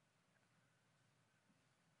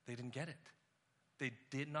 They didn't get it. They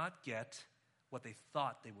did not get what they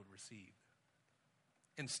thought they would receive.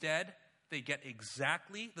 Instead, they get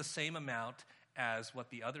exactly the same amount as what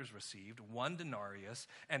the others received, 1 denarius,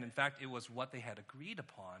 and in fact, it was what they had agreed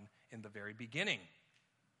upon in the very beginning.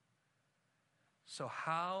 So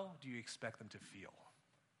how do you expect them to feel?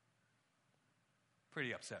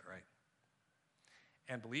 Pretty upset, right?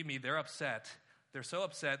 And believe me, they're upset. They're so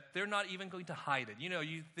upset, they're not even going to hide it. You know,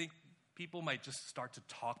 you think people might just start to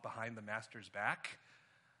talk behind the master's back.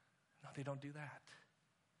 No, they don't do that.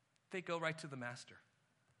 They go right to the master.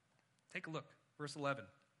 Take a look, verse 11.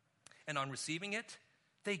 And on receiving it,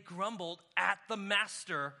 they grumbled at the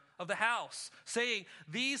master of the house, saying,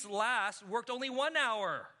 these last worked only 1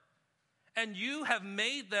 hour, and you have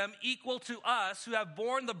made them equal to us who have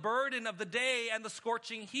borne the burden of the day and the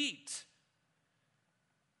scorching heat.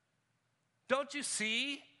 Don't you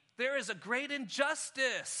see? There is a great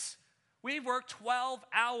injustice. We've worked 12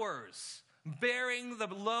 hours, bearing the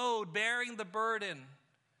load, bearing the burden.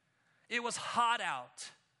 It was hot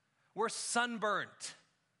out. We're sunburnt.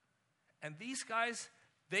 And these guys,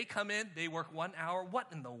 they come in, they work 1 hour. What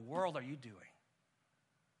in the world are you doing?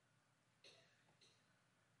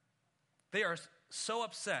 They are so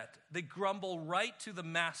upset. They grumble right to the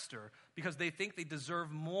master because they think they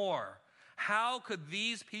deserve more. How could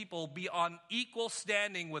these people be on equal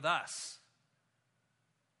standing with us?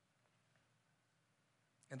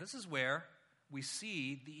 And this is where we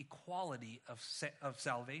see the equality of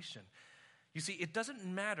salvation. You see, it doesn't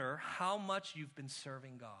matter how much you've been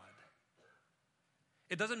serving God.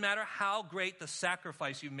 It doesn't matter how great the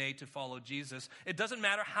sacrifice you made to follow Jesus. It doesn't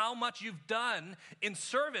matter how much you've done in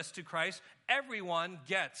service to Christ. Everyone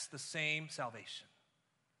gets the same salvation.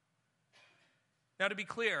 Now, to be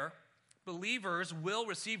clear, believers will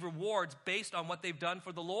receive rewards based on what they've done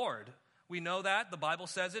for the Lord. We know that. The Bible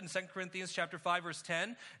says it in 2 Corinthians chapter 5, verse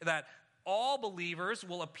 10, that all believers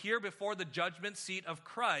will appear before the judgment seat of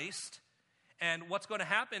Christ. And what's going to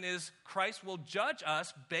happen is Christ will judge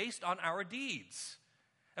us based on our deeds.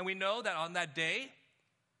 And we know that on that day,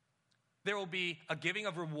 there will be a giving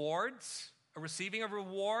of rewards, a receiving of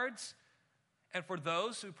rewards. And for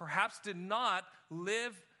those who perhaps did not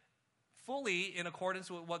live fully in accordance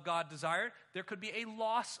with what God desired, there could be a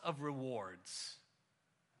loss of rewards.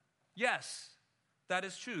 Yes, that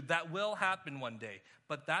is true. That will happen one day.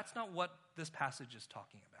 But that's not what this passage is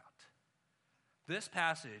talking about. This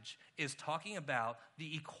passage is talking about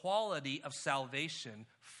the equality of salvation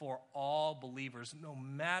for all believers, no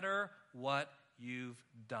matter what you've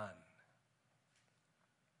done.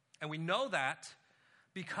 And we know that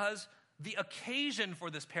because the occasion for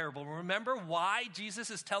this parable, remember why Jesus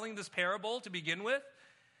is telling this parable to begin with?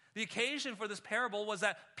 The occasion for this parable was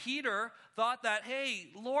that Peter thought that, hey,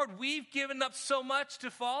 Lord, we've given up so much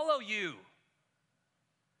to follow you.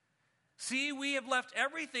 See, we have left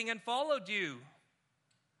everything and followed you.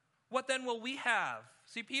 What then will we have?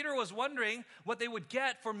 See, Peter was wondering what they would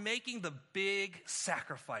get for making the big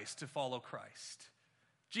sacrifice to follow Christ.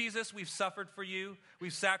 Jesus, we've suffered for you.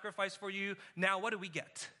 We've sacrificed for you. Now what do we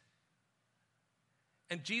get?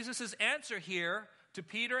 And Jesus' answer here to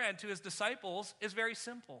Peter and to his disciples is very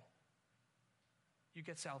simple. You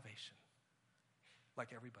get salvation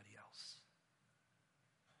like everybody else.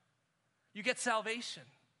 You get salvation.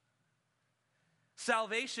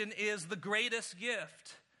 Salvation is the greatest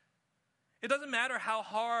gift. It doesn't matter how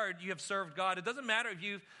hard you have served God. It doesn't matter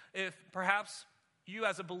if perhaps you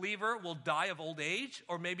as a believer will die of old age,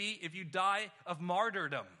 or maybe if you die of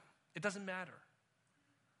martyrdom. It doesn't matter.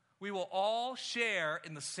 We will all share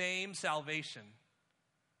in the same salvation.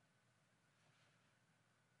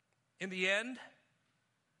 In the end,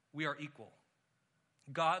 we are equal.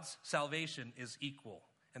 God's salvation is equal.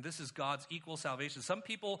 And this is God's equal salvation. Some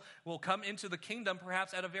people will come into the kingdom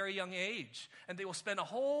perhaps at a very young age, and they will spend a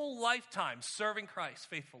whole lifetime serving Christ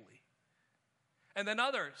faithfully. And then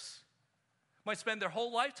others might spend their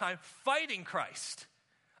whole lifetime fighting Christ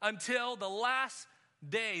until the last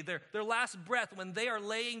day, their last breath, when they are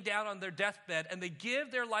laying down on their deathbed and they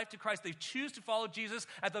give their life to Christ. They choose to follow Jesus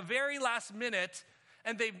at the very last minute,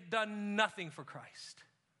 and they've done nothing for Christ.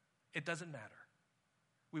 It doesn't matter.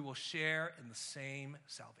 We will share in the same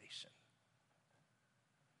salvation.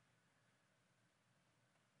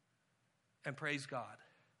 And praise God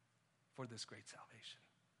for this great salvation.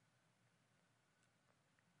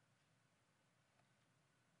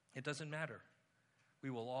 It doesn't matter. We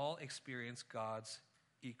will all experience God's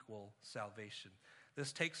equal salvation.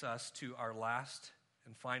 This takes us to our last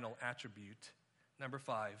and final attribute. Number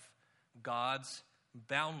 5, God's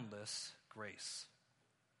boundless grace.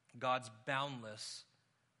 God's boundless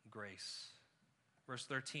grace. Verse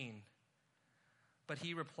 13. But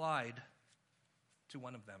he replied to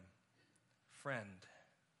one of them, "Friend."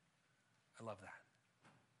 I love that.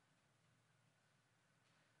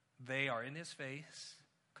 They are in his face,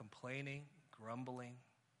 complaining, grumbling,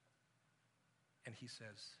 and he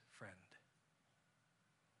says, "Friend."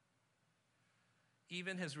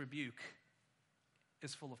 Even his rebuke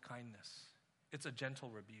is full of kindness. It's a gentle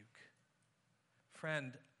rebuke.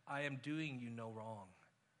 "Friend, I am doing you no wrong.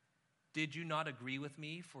 Did you not agree with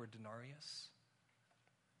me for a denarius?"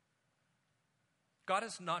 God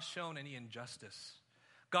has not shown any injustice.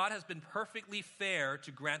 God has been perfectly fair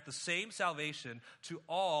to grant the same salvation to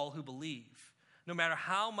all who believe, no matter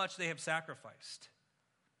how much they have sacrificed.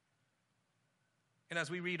 And as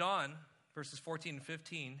we read on, verses 14 and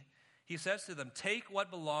 15, he says to them, "Take what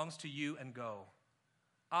belongs to you and go.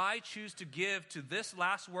 I choose to give to this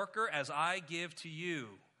last worker as I give to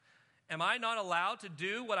you. Am I not allowed to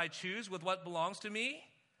do what I choose with what belongs to me?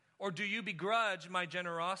 Or do you begrudge my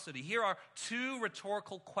generosity?" Here are 2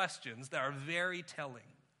 rhetorical questions that are very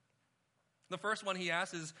telling. The first one he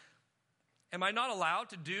asks is, am I not allowed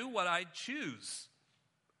to do what I choose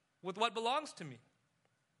with what belongs to me?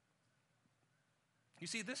 You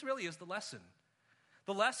see, this really is the lesson.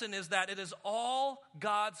 The lesson is that it is all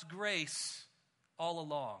God's grace all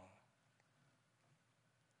along.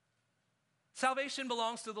 Salvation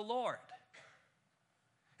belongs to the Lord.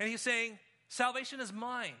 And he's saying, salvation is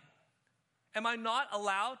mine. Am I not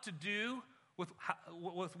allowed to do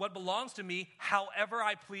with what belongs to me however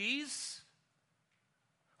I please?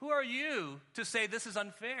 Who are you to say this is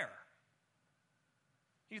unfair?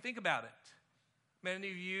 You think about it. Many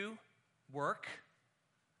of you work,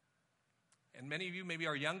 and many of you maybe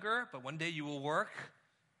are younger, but one day you will work,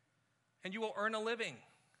 and you will earn a living,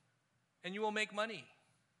 and you will make money.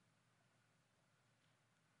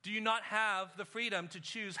 Do you not have the freedom to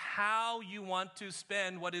choose how you want to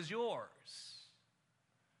spend what is yours?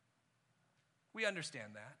 We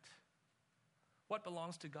understand that. What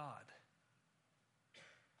belongs to God?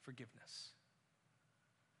 Forgiveness.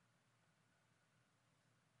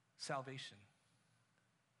 Salvation.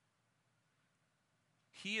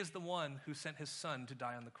 He is the one who sent his son to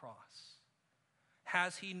die on the cross.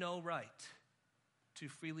 Has he no right to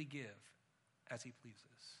freely give as he pleases?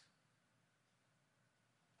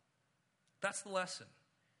 That's the lesson.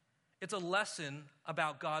 It's a lesson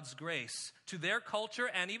about God's grace. To their culture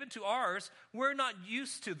and even to ours, we're not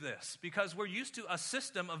used to this because we're used to a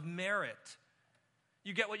system of merit.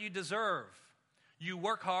 You get what you deserve. You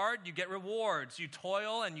work hard, you get rewards. You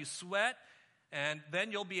toil and you sweat, and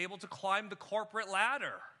then you'll be able to climb the corporate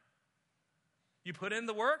ladder. You put in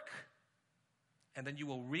the work, and then you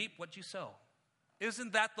will reap what you sow.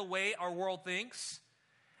 Isn't that the way our world thinks?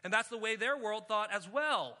 And that's the way their world thought as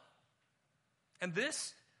well. And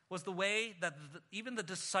this was the way that even the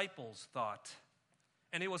disciples thought.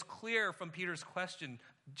 And it was clear from Peter's question,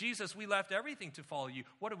 Jesus, we left everything to follow you.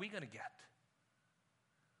 What are we going to get?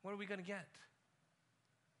 What are we going to get?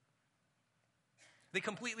 They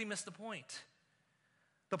completely missed the point.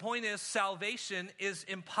 The point is, salvation is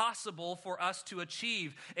impossible for us to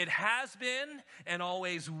achieve. It has been and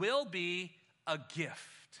always will be a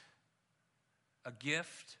gift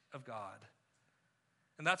of God.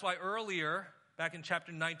 And that's why earlier, back in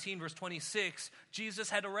chapter 19, verse 26, Jesus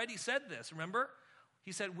had already said this, remember?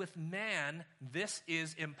 He said, with man, this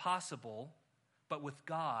is impossible, but with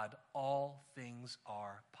God, all things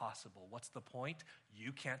are possible. What's the point?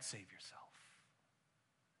 You can't save yourself.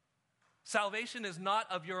 Salvation is not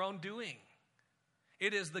of your own doing.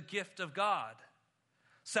 It is the gift of God.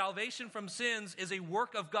 Salvation from sins is a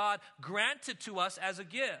work of God granted to us as a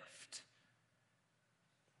gift.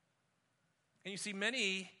 And you see,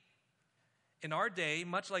 many in our day,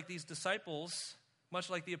 much like these disciples, much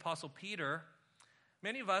like the Apostle Peter,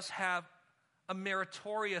 many of us have a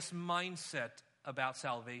meritorious mindset about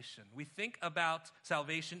salvation. We think about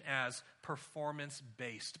salvation as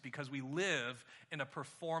performance-based because we live in a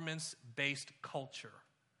performance-based culture.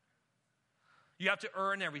 You have to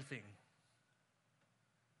earn everything.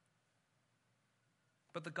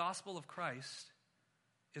 But the gospel of Christ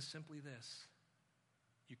is simply this: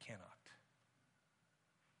 you cannot.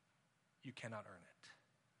 You cannot earn it.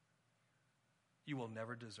 You will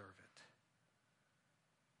never deserve it.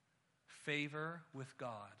 Favor with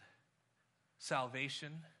God,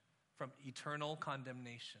 salvation from eternal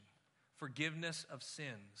condemnation, forgiveness of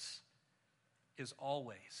sins is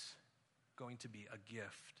always going to be a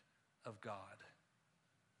gift of God.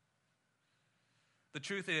 The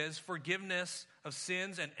truth is, forgiveness of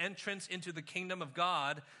sins and entrance into the kingdom of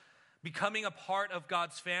God, becoming a part of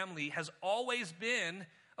God's family, has always been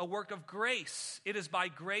a work of grace. It is by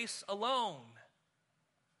grace alone.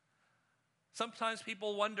 Sometimes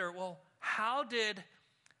people wonder, well, how did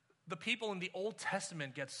the people in the Old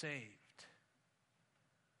Testament get saved?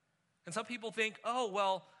 And some people think, oh,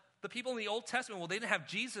 well, the people in the Old Testament, well, they didn't have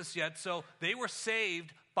Jesus yet, so they were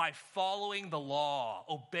saved by following the law,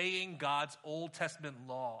 obeying God's Old Testament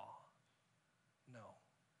law. No.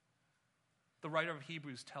 The writer of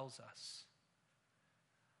Hebrews tells us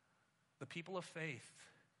the people of faith,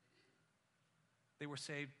 they were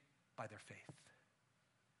saved by their faith.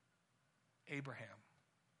 Abraham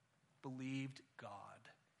believed God,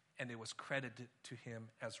 and it was credited to him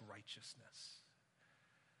as righteousness.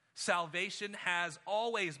 Salvation has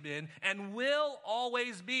always been and will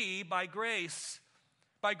always be by grace.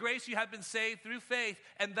 By grace you have been saved through faith,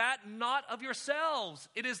 and that not of yourselves.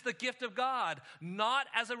 It is the gift of God, not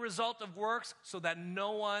as a result of works, so that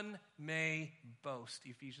no one may boast.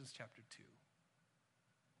 Ephesians chapter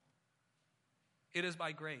 2. It is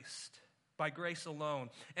by grace alone.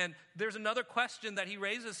 And there's another question that he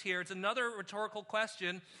raises here. It's another rhetorical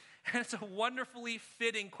question, and it's a wonderfully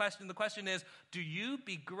fitting question. The question is, do you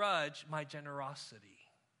begrudge my generosity?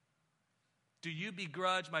 Do you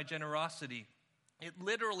begrudge my generosity? It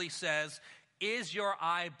literally says, is your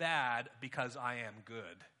eye bad because I am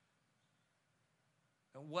good?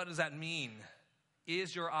 And what does that mean?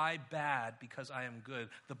 Is your eye bad because I am good?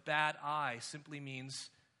 The bad eye simply means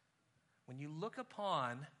when you look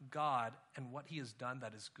upon God and what he has done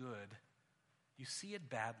that is good, you see it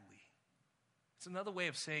badly. It's another way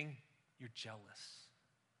of saying you're jealous.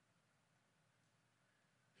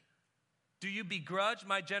 Do you begrudge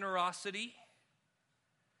my generosity?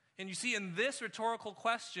 And you see, in this rhetorical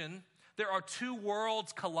question, there are two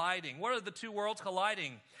worlds colliding. What are the two worlds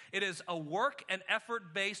colliding? It is a work and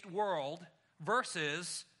effort-based world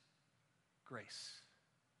versus grace.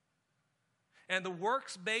 And the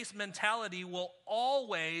works-based mentality will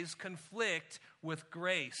always conflict with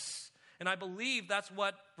grace. And I believe that's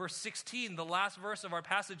what verse 16, the last verse of our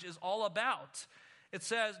passage, is all about. It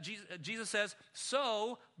says, Jesus says,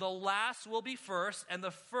 so the last will be first and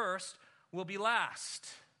the first will be last.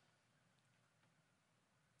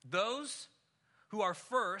 Those who are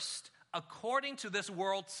first according to this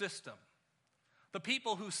world system, the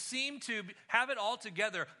people who seem to have it all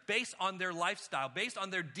together based on their lifestyle, based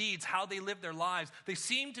on their deeds, how they live their lives, they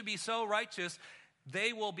seem to be so righteous,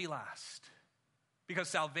 they will be last. Because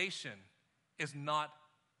salvation is not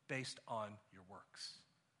based on your works.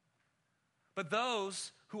 But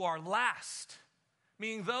those who are last,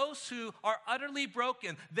 meaning those who are utterly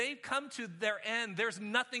broken, they've come to their end. There's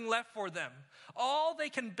nothing left for them. All they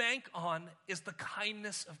can bank on is the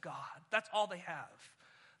kindness of God. That's all they have.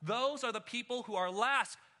 Those are the people who are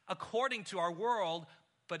last according to our world,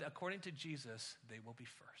 but according to Jesus, they will be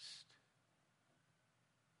first.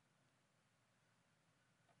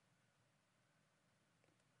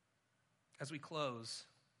 As we close,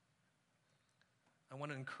 I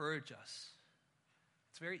want to encourage us.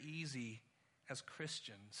 It's very easy as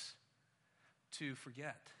Christians to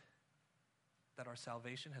forget that our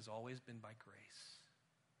salvation has always been by grace.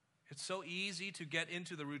 It's so easy to get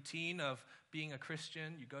into the routine of being a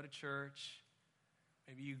Christian. You go to church,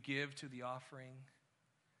 maybe you give to the offering,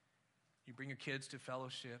 you bring your kids to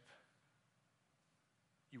fellowship,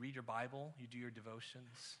 you read your Bible, you do your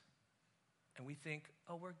devotions, and we think,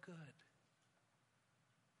 oh, we're good.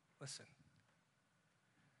 Listen,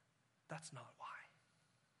 that's not why.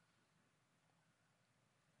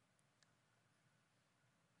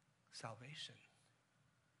 Salvation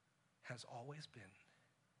has always been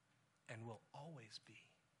and will always be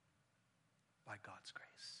by God's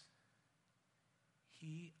grace.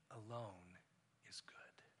 He alone is good.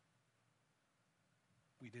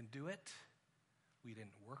 We didn't do it. We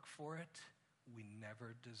didn't work for it. We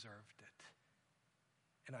never deserved it.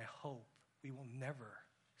 And I hope we will never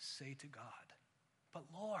say to God, but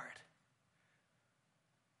Lord,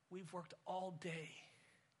 we've worked all day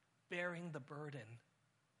bearing the burden,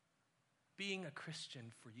 being a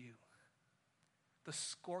Christian for you. The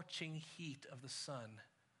scorching heat of the sun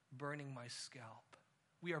burning my scalp.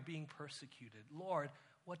 We are being persecuted. Lord,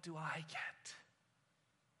 what do I get?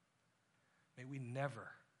 May we never,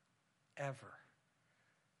 ever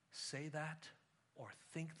say that or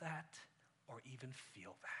think that or even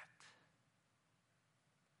feel that.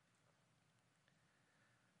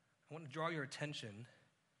 I want to draw your attention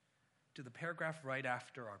to the paragraph right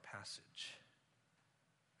after our passage.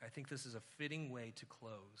 I think this is a fitting way to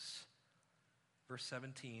close. Verse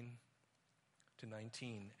 17 to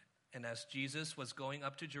 19. And as Jesus was going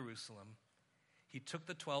up to Jerusalem, he took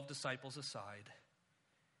the 12 disciples aside,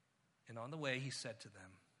 and on the way he said to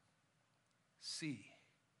them, see,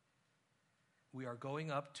 we are going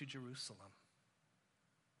up to Jerusalem,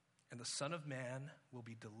 and the Son of Man will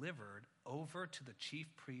be delivered over to the chief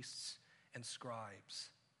priests and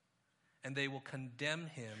scribes, and they will condemn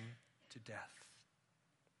him to death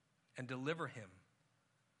and deliver him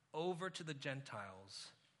over to the Gentiles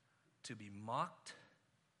to be mocked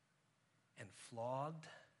and flogged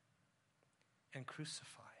and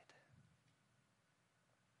crucified.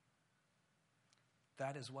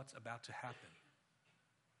 That is what's about to happen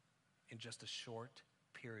in just a short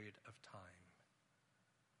period of time.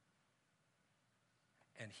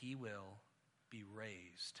 And he will be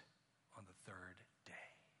raised on the third day.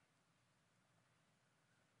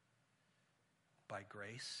 By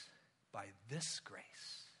grace, by this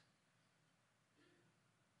grace,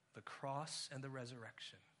 the cross and the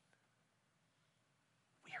resurrection,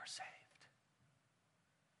 we are saved.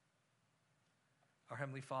 Our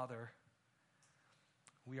Heavenly Father,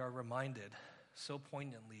 we are reminded so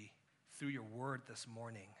poignantly through your word this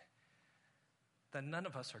morning that none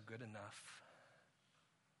of us are good enough.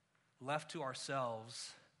 Left to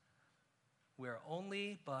ourselves, we are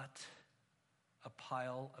only but a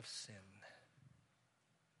pile of sin,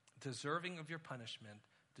 deserving of your punishment,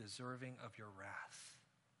 deserving of your wrath.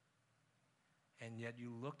 And yet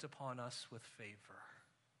you looked upon us with favor.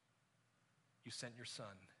 You sent your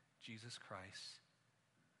Son, Jesus Christ,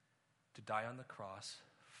 to die on the cross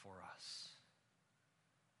for us.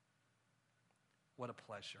 What a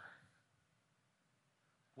pleasure.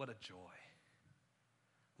 What a joy.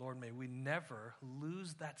 Lord, may we never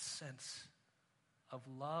lose that sense of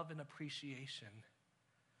love and appreciation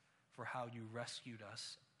for how you rescued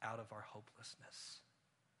us out of our hopelessness.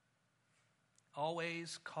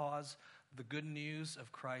 Always cause the good news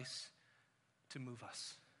of Christ to move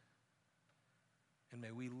us. And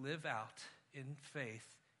may we live out in faith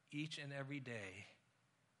each and every day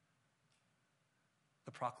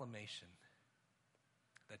the proclamation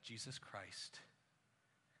that Jesus Christ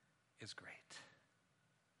is great.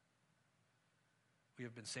 We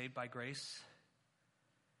have been saved by grace,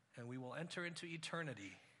 and we will enter into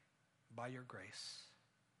eternity by your grace,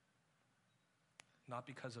 not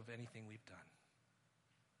because of anything we've done.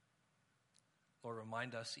 Lord,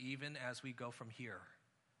 remind us even as we go from here,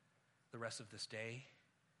 the rest of this day,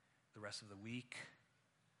 the rest of the week,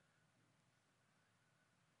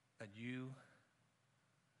 that you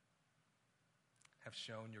have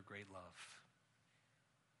shown your great love,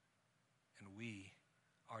 and we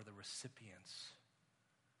are the recipients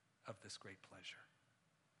of this great pleasure.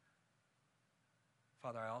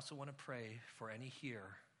 Father, I also want to pray for any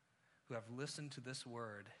here who have listened to this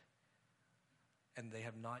word and they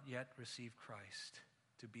have not yet received Christ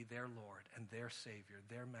to be their Lord and their Savior,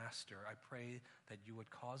 their Master. I pray that you would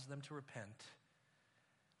cause them to repent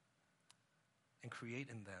and create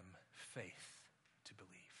in them faith to believe.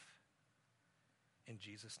 In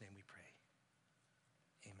Jesus' name we pray.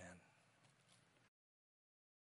 Amen.